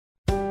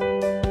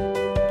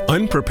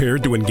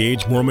Unprepared to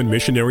engage Mormon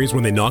missionaries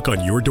when they knock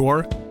on your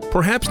door?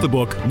 Perhaps the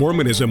book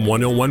Mormonism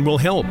 101 will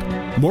help.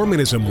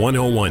 Mormonism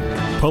 101,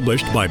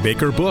 published by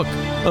Baker Book.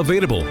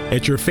 Available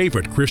at your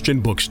favorite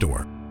Christian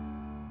bookstore.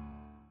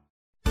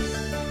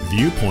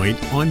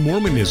 Viewpoint on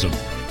Mormonism,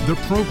 the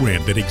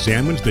program that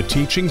examines the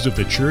teachings of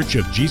the Church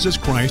of Jesus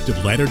Christ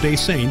of Latter-day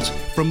Saints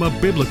from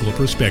a biblical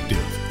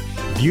perspective.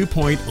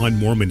 Viewpoint on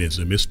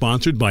Mormonism is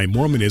sponsored by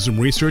Mormonism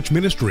Research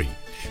Ministry.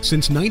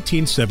 Since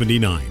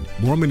 1979,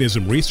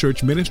 Mormonism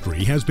Research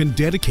Ministry has been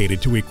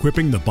dedicated to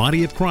equipping the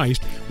body of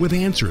Christ with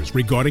answers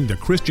regarding the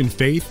Christian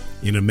faith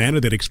in a manner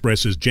that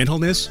expresses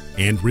gentleness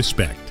and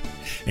respect.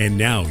 And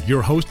now,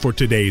 your host for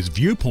today's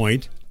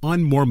Viewpoint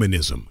on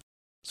Mormonism.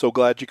 So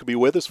glad you could be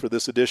with us for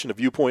this edition of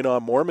Viewpoint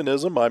on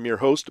Mormonism. I'm your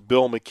host,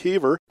 Bill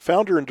McKeever,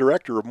 founder and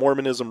director of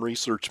Mormonism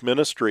Research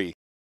Ministry.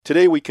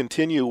 Today we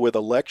continue with a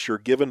lecture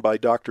given by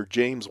Dr.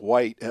 James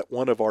White at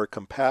one of our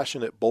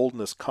Compassionate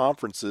Boldness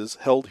conferences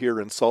held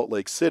here in Salt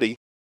Lake City.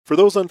 For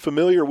those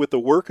unfamiliar with the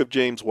work of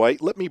James White,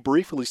 let me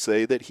briefly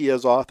say that he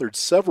has authored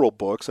several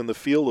books in the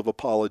field of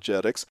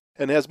apologetics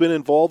and has been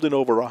involved in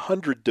over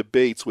 100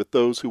 debates with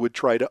those who would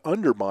try to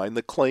undermine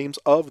the claims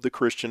of the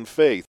Christian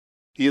faith.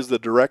 He is the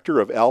director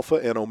of Alpha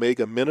and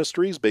Omega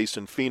Ministries based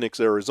in Phoenix,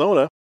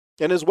 Arizona,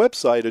 and his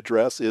website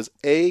address is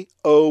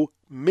aomin.org.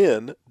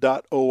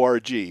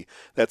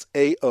 That's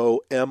aomin.org.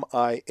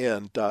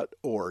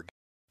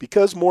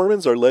 Because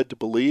Mormons are led to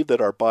believe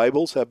that our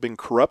Bibles have been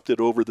corrupted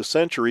over the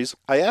centuries,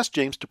 I asked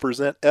James to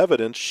present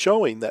evidence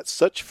showing that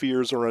such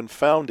fears are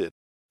unfounded.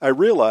 I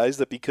realized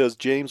that because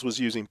James was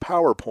using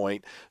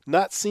PowerPoint,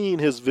 not seeing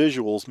his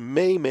visuals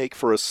may make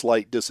for a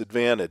slight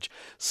disadvantage.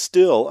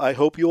 Still, I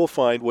hope you will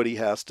find what he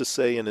has to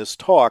say in his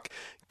talk,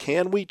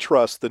 Can We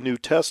Trust the New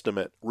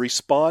Testament?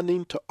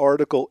 Responding to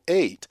Article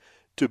 8,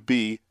 to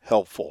be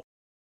helpful.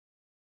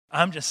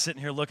 I'm just sitting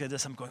here looking at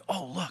this. I'm going,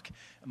 oh, look.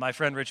 And my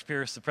friend Rich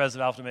Pierce, the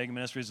president of Alpha Omega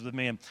Ministries, is with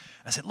me. And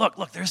I said, look,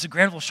 there's a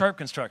Granville-Sharp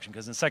construction.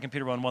 Because in 2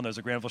 Peter 1:1, there's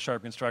a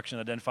Granville-Sharp construction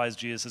that identifies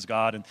Jesus as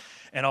God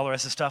and all the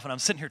rest of the stuff. And I'm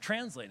sitting here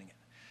translating it.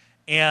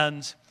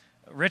 And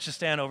Rich is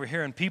standing over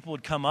here, and people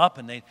would come up,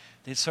 and they'd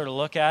sort of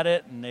look at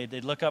it, and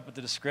they'd look up at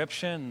the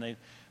description, and they'd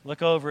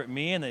look over at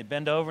me, and they'd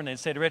bend over, and they'd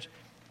say to Rich,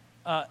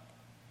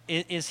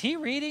 is he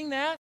reading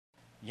that?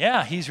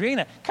 Yeah, he's reading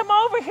it. Come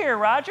over here,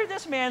 Roger.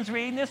 This man's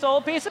reading this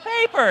old piece of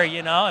paper,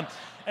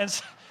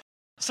 And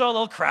so a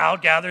little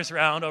crowd gathers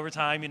around over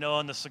time,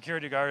 and the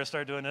security guards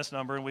start doing this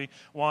number, and we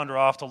wander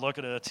off to look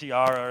at a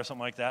tiara or something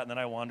like that, and then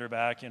I wander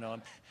back,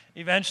 And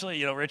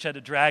eventually, Rich had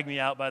to drag me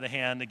out by the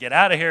hand to get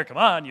out of here. Come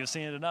on, you've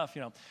seen it enough,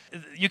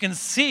 You can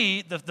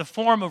see the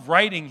form of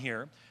writing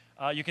here.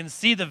 You can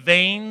see the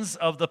veins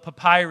of the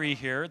papyri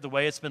here, the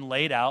way it's been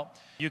laid out.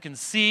 You can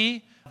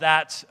see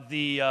that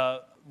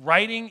the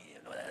writing,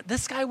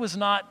 this guy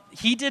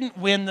he didn't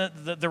win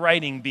the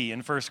writing bee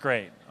in first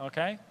grade,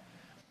 okay?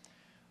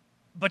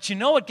 But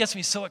what gets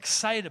me so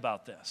excited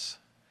about this?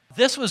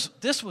 This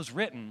was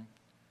written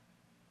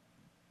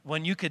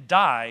when you could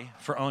die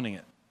for owning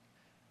it.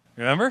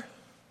 Remember?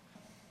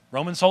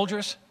 Roman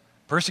soldiers,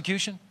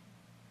 persecution.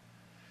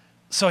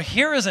 So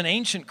here is an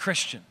ancient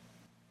Christian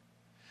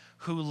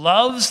who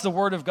loves the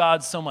Word of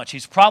God so much.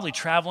 He's probably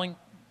traveling,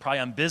 probably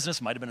on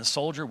business, might have been a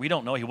soldier. We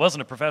don't know. He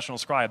wasn't a professional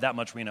scribe, that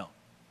much we know.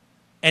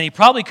 And he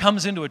probably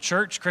comes into a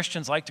church.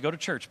 Christians liked to go to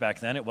church back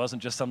then. It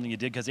wasn't just something you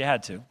did because you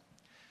had to.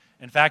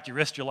 In fact, you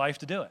risked your life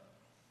to do it.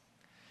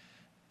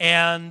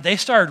 And they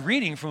started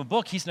reading from a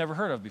book he's never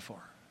heard of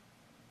before.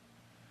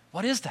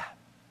 What is that?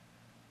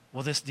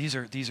 Well, these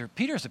are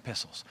Peter's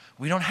epistles.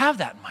 We don't have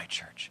that in my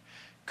church.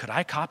 Could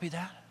I copy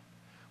that?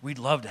 We'd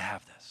love to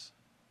have this.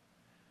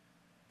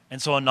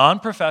 And so a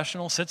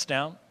non-professional sits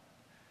down,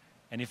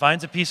 and he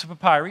finds a piece of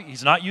papyri.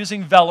 He's not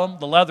using vellum,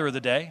 the leather of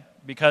the day,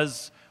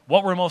 because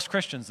what were most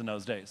Christians in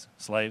those days?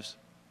 Slaves.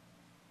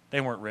 They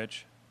weren't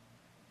rich.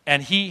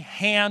 And he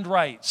hand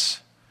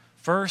writes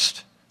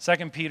 1st,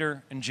 2nd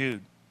Peter, and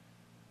Jude.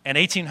 And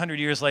 1,800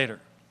 years later,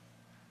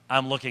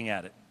 I'm looking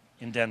at it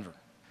in Denver.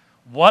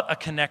 What a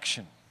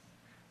connection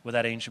with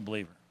that ancient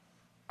believer.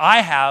 I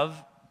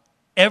have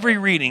every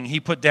reading he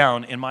put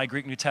down in my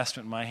Greek New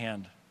Testament in my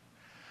hand,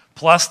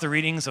 plus the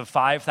readings of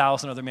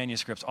 5,000 other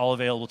manuscripts, all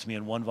available to me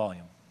in one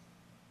volume.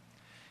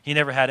 He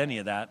never had any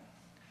of that.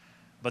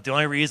 But the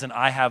only reason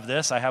I have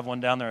this, I have one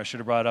down there, I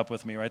should have brought it up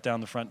with me, right down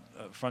the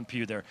front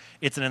pew there.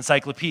 It's an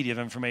encyclopedia of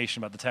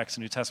information about the text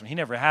of the New Testament. He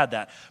never had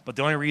that. But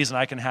the only reason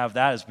I can have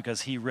that is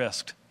because he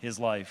risked his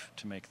life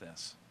to make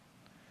this.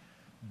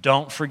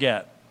 Don't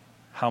forget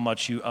how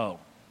much you owe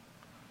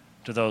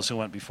to those who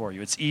went before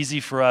you. It's easy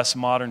for us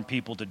modern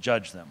people to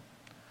judge them.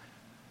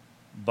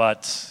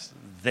 But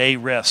they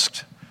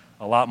risked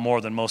a lot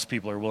more than most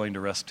people are willing to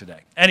risk today.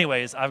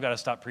 Anyways, I've got to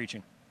stop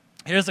preaching.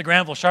 Here's the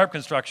Granville-Sharp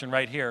construction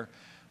right here.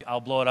 I'll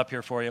blow it up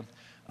here for you.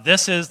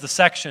 This is the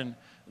section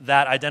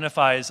that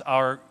identifies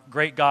our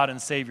great God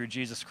and Savior,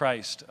 Jesus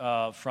Christ,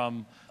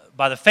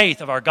 by the faith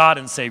of our God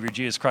and Savior,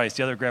 Jesus Christ.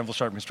 The other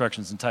Granville-Sharp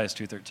construction is in Titus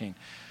 2:13.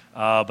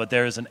 But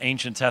there is an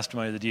ancient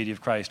testimony of the deity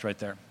of Christ right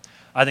there.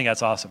 I think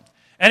that's awesome.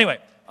 Anyway,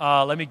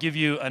 let me give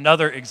you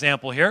another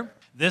example here.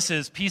 This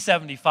is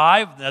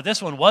P75. Now,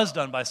 this one was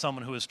done by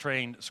someone who was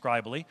trained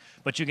scribally,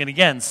 but you can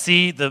again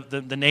see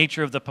the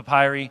nature of the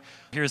papyri.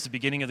 Here's the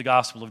beginning of the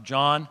Gospel of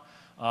John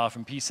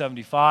from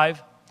P75.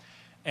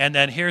 And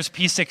then here's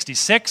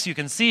P66. You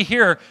can see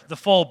here the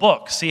full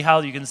book. See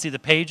how you can see the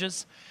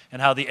pages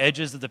and how the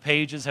edges of the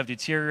pages have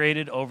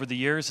deteriorated over the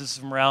years. This is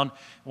from around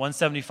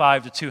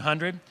 175 to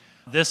 200.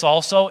 This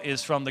also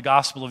is from the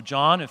Gospel of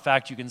John. In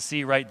fact, you can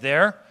see right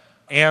there,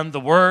 and the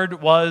Word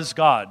was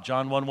God,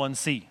 John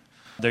 1:1c.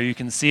 There you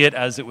can see it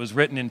as it was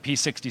written in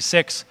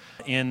P66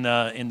 in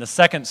the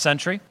 2nd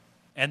century.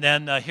 And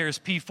then here's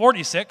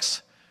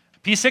P46.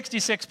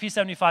 P66,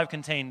 P75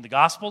 contain the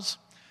Gospels,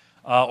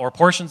 or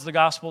portions of the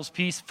Gospels.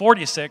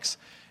 P46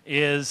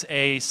 is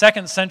a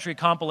 2nd century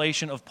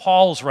compilation of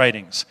Paul's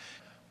writings.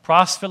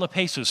 Pros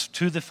Philippians,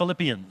 to the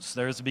Philippians.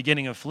 There's the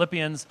beginning of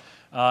Philippians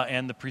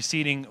and the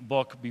preceding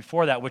book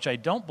before that, which I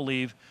don't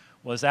believe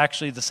was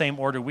actually the same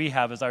order we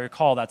have. As I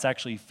recall, that's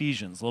actually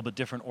Ephesians, a little bit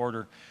different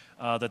order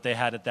that they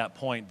had at that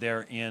point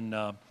there in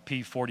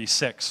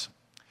P46.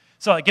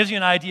 So it gives you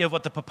an idea of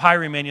what the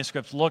papyri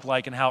manuscripts look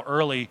like and how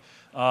early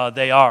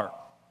they are.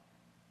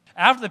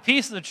 After the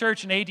peace of the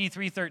church in AD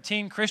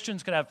 313,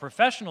 Christians could have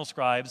professional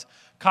scribes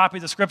copy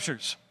the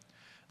scriptures.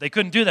 They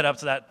couldn't do that up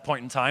to that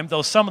point in time,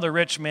 though some of the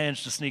rich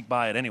managed to sneak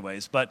by it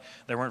anyways, but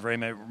there weren't very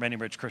many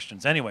rich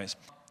Christians anyways.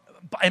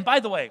 And by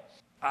the way,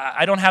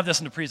 I don't have this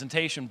in the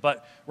presentation,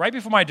 but right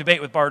before my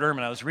debate with Bart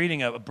Ehrman, I was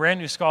reading a brand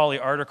new scholarly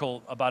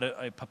article about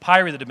a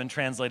papyri that had been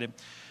translated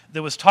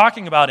that was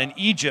talking about in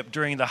Egypt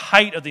during the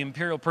height of the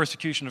imperial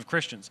persecution of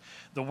Christians.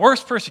 The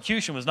worst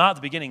persecution was not at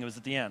the beginning, it was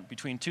at the end,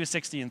 between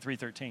 260 and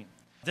 313.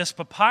 This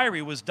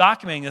papyri was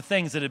documenting the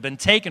things that had been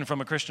taken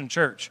from a Christian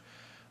church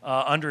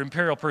under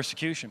imperial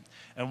persecution.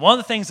 And one of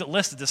the things that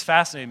listed, this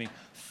fascinated me,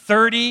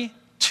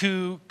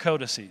 32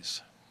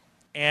 codices.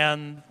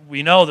 And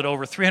we know that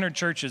over 300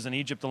 churches in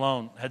Egypt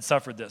alone had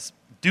suffered this.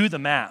 Do the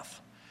math.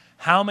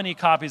 How many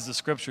copies of the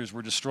scriptures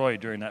were destroyed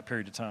during that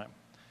period of time?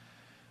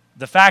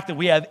 The fact that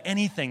we have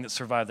anything that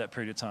survived that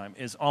period of time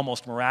is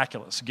almost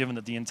miraculous, given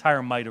that the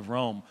entire might of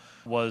Rome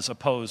was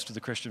opposed to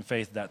the Christian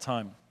faith at that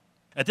time.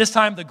 At this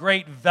time, the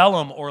great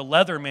vellum or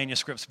leather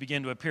manuscripts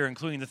began to appear,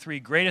 including the three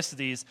greatest of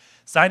these,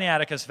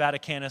 Sinaiticus,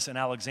 Vaticanus, and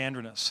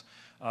Alexandrinus.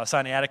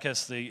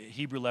 Sinaiticus, the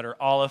Hebrew letter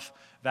Aleph,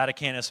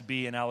 Vaticanus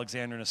B, and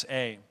Alexandrinus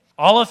A.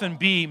 Aleph and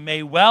B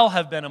may well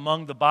have been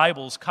among the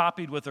Bibles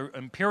copied with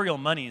imperial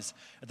monies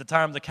at the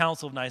time of the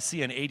Council of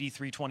Nicaea in AD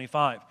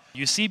 325.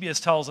 Eusebius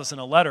tells us in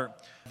a letter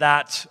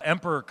that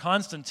Emperor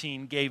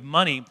Constantine gave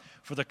money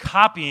for the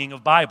copying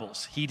of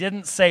Bibles. He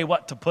didn't say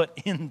what to put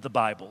in the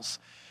Bibles.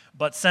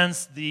 But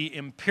since the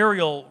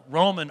imperial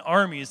Roman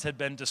armies had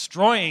been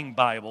destroying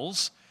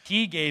Bibles,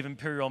 he gave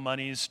imperial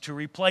monies to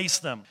replace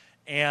them.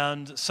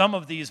 And some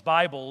of these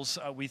Bibles,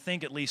 we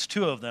think at least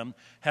two of them,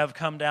 have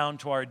come down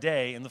to our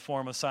day in the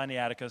form of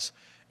Sinaiticus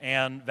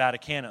and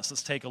Vaticanus.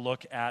 Let's take a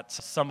look at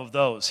some of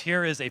those.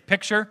 Here is a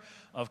picture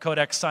of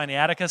Codex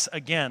Sinaiticus.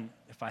 Again,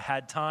 if I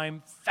had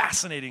time,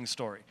 fascinating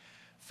story.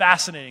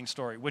 Fascinating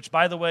story, which,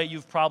 by the way,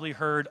 you've probably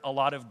heard a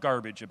lot of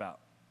garbage about.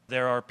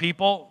 There are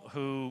people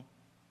who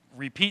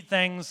repeat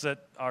things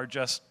that are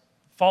just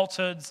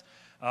falsehoods.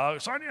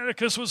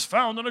 Sinaiticus was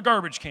found in a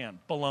garbage can.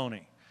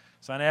 Baloney.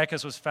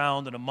 Sinaiticus was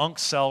found in a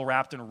monk's cell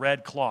wrapped in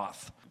red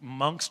cloth.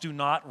 Monks do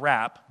not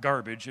wrap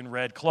garbage in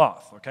red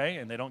cloth, okay?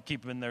 And they don't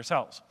keep them in their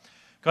cells.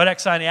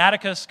 Codex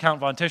Sinaiticus,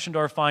 Count von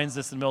Tischendorf finds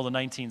this in the middle of the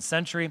 19th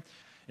century.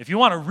 If you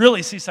want to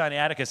really see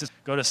Sinaiticus,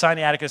 go to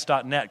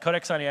Sinaiticus.net,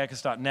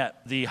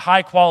 codexsinaiticus.net. The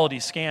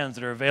high-quality scans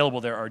that are available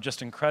there are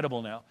just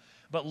incredible now.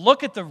 But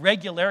look at the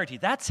regularity.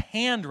 That's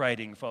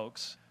handwriting,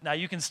 folks. Now,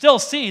 you can still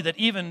see that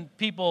even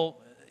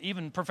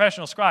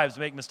professional scribes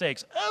make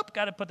mistakes.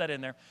 Got to put that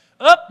in there.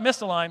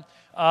 Missed a line.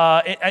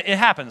 It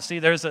happens. See,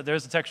 there's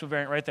a textual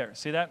variant right there.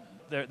 See that?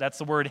 That's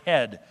the word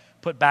head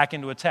put back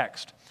into a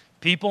text.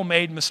 People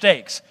made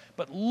mistakes.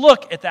 But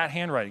look at that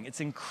handwriting. It's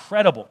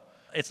incredible.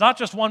 It's not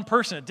just one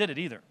person that did it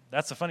either.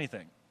 That's the funny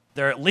thing.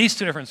 There are at least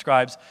two different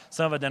scribes.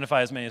 Some have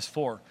identified as many as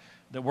four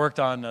that worked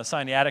on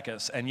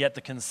Sinaiticus, and yet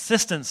the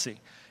consistency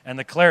and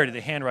the clarity of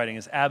the handwriting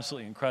is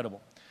absolutely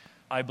incredible.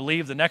 I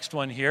believe the next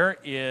one here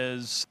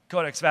is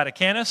Codex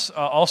Vaticanus,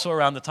 also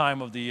around the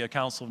time of the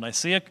Council of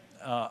Nicaea,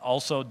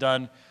 also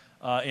done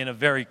in a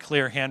very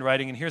clear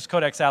handwriting. And here's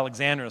Codex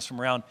Alexandrinus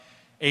from around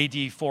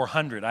AD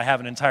 400. I have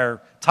an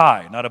entire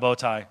tie, not a bow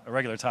tie, a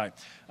regular tie,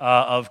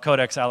 of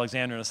Codex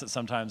Alexandrinus that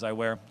sometimes I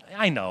wear.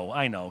 I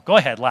know. Go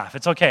ahead, laugh.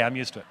 It's okay, I'm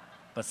used to it.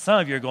 But some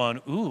of you are going,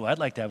 ooh, I'd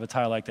like to have a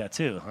tie like that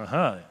too.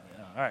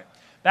 All right,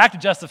 back to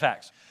just the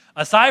facts.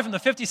 Aside from the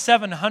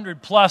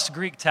 5,700 plus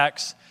Greek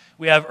texts,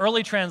 we have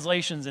early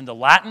translations into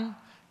Latin,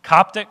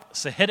 Coptic,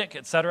 Sahidic,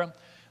 etc.,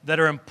 that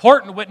are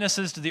important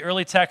witnesses to the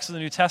early texts of the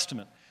New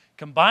Testament.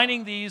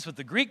 Combining these with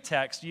the Greek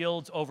text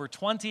yields over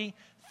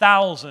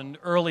 20,000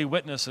 early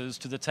witnesses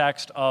to the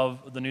text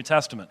of the New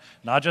Testament.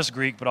 Not just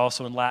Greek, but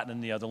also in Latin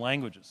and the other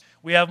languages.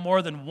 We have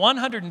more than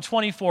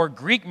 124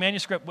 Greek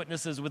manuscript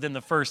witnesses within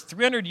the first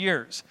 300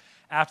 years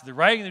after the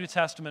writing of the New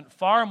Testament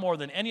far more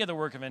than any other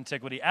work of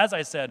antiquity. As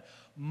I said,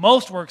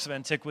 most works of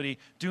antiquity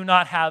do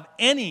not have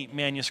any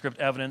manuscript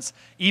evidence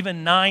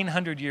even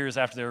 900 years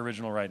after their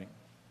original writing.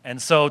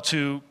 And so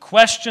to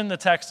question the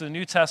text of the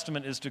New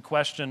Testament is to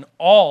question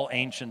all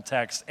ancient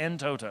texts en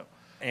toto.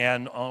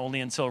 And only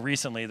until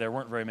recently, there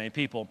weren't very many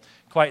people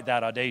quite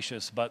that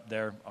audacious, but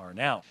there are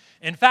now.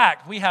 In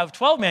fact, we have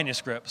 12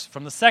 manuscripts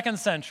from the 2nd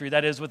century,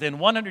 that is, within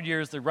 100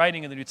 years of the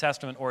writing of the New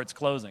Testament or its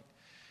closing.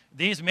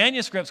 These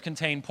manuscripts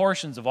contain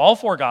portions of all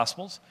 4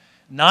 Gospels,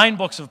 9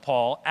 books of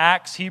Paul,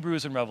 Acts,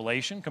 Hebrews, and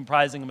Revelation,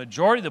 comprising a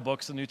majority of the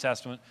books of the New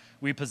Testament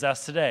we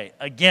possess today.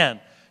 Again,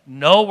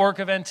 no work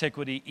of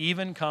antiquity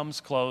even comes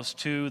close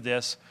to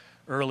this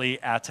early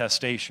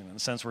attestation.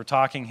 And since we're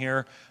talking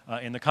here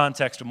in the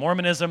context of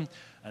Mormonism,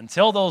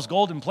 until those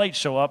golden plates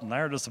show up, and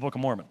there it is, the Book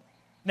of Mormon.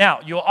 Now,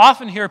 you'll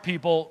often hear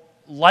people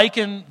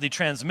liken the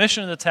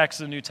transmission of the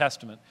text of the New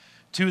Testament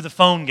to the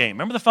phone game.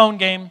 Remember the phone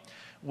game?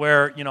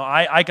 Where,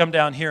 I come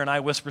down here and I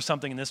whisper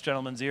something in this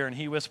gentleman's ear, and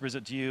he whispers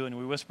it to you, and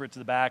we whisper it to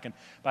the back, and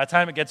by the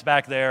time it gets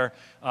back there,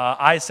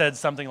 I said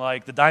something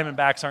like, the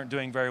Diamondbacks aren't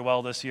doing very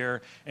well this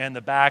year, and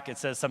the back, it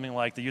says something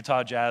like, the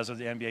Utah Jazz are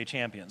the NBA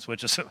champions,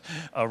 which is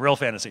a real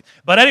fantasy.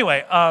 But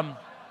anyway,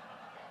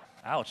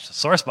 ouch,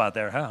 sore spot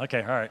there, huh?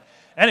 Okay, all right.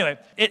 Anyway,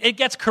 it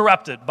gets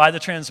corrupted by the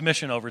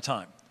transmission over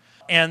time.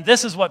 And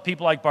this is what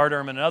people like Bart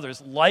Ehrman and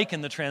others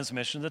liken the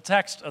transmission of the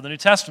text of the New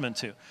Testament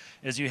to,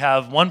 is you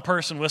have one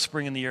person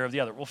whispering in the ear of the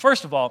other. Well,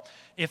 first of all,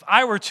 if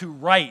I were to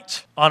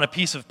write on a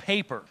piece of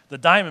paper, the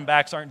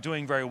Diamondbacks aren't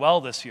doing very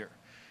well this year,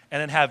 and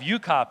then have you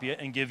copy it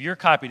and give your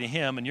copy to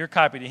him and your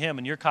copy to him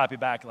and your copy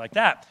back like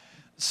that,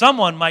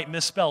 someone might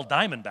misspell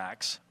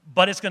Diamondbacks,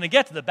 but it's going to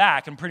get to the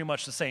back in pretty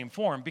much the same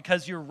form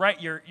because you're right.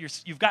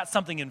 You've got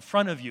something in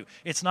front of you.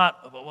 It's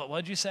not, what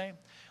did you say?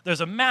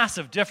 There's a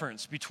massive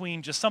difference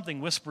between just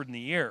something whispered in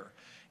the ear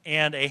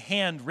and a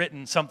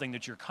handwritten something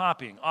that you're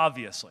copying,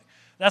 obviously.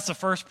 That's the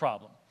first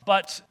problem.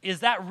 But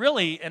is that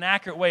really an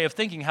accurate way of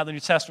thinking how the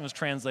New Testament was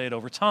translated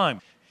over time?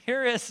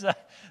 Here is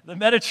the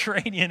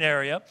Mediterranean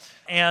area,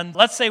 and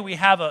let's say we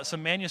have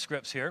some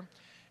manuscripts here.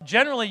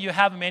 Generally, you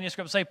have a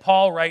manuscript, say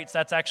Paul writes,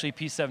 that's actually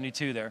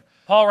P72 there.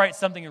 Paul writes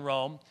something in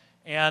Rome,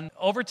 and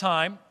over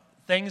time,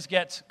 things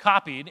get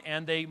copied,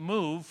 and they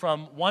move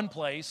from one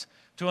place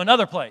to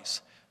another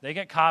place. They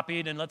get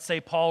copied, and let's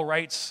say Paul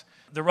writes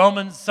the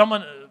Romans,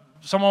 someone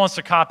wants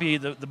to copy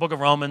the book of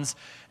Romans,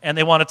 and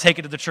they want to take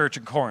it to the church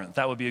in Corinth.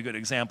 That would be a good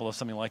example of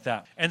something like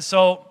that. And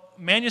so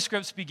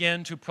manuscripts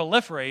begin to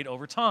proliferate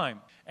over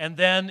time. And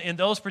then in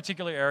those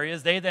particular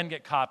areas, they then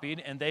get copied,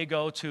 and they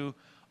go to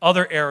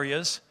other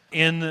areas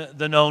in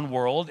the known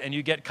world, and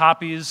you get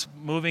copies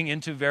moving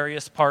into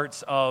various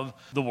parts of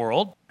the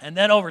world. And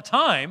then over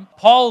time,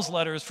 Paul's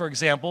letters, for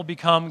example,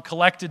 become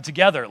collected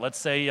together. Let's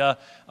say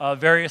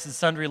various and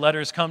sundry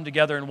letters come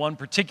together in one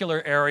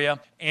particular area,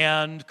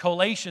 and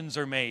collations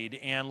are made.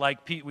 And like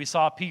we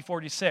saw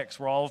P46,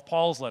 where all of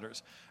Paul's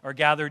letters are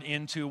gathered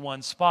into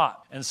one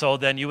spot. And so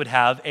then you would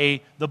have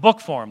the book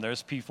form.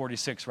 There's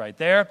P46 right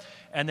there.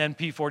 And then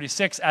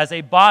P46 as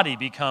a body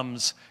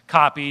becomes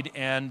copied,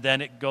 and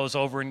then it goes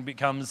over and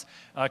becomes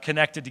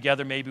connected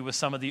together maybe with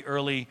some of the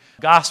early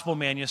gospel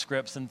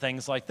manuscripts and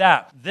things like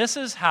that. This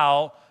is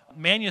how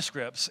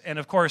manuscripts, and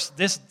of course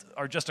this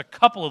are just a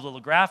couple of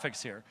little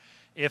graphics here.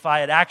 If I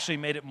had actually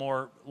made it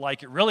more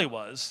like it really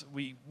was,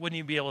 we wouldn't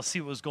even be able to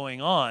see what was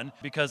going on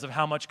because of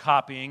how much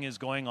copying is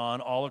going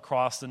on all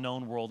across the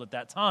known world at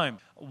that time.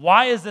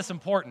 Why is this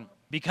important?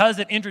 Because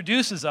it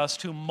introduces us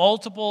to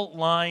multiple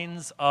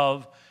lines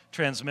of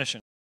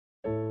transmission.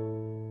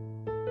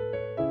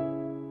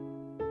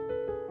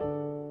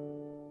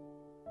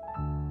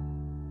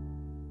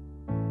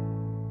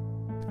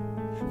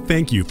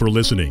 Thank you for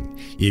listening.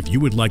 If you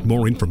would like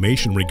more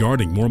information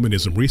regarding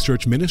Mormonism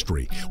Research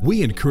Ministry,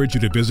 we encourage you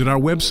to visit our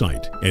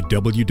website at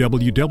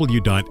www.mrm.org,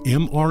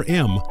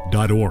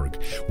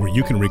 where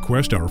you can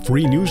request our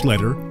free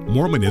newsletter,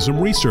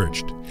 Mormonism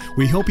Researched.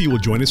 We hope you will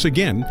join us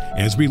again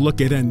as we look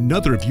at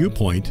another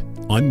viewpoint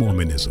on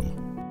Mormonism.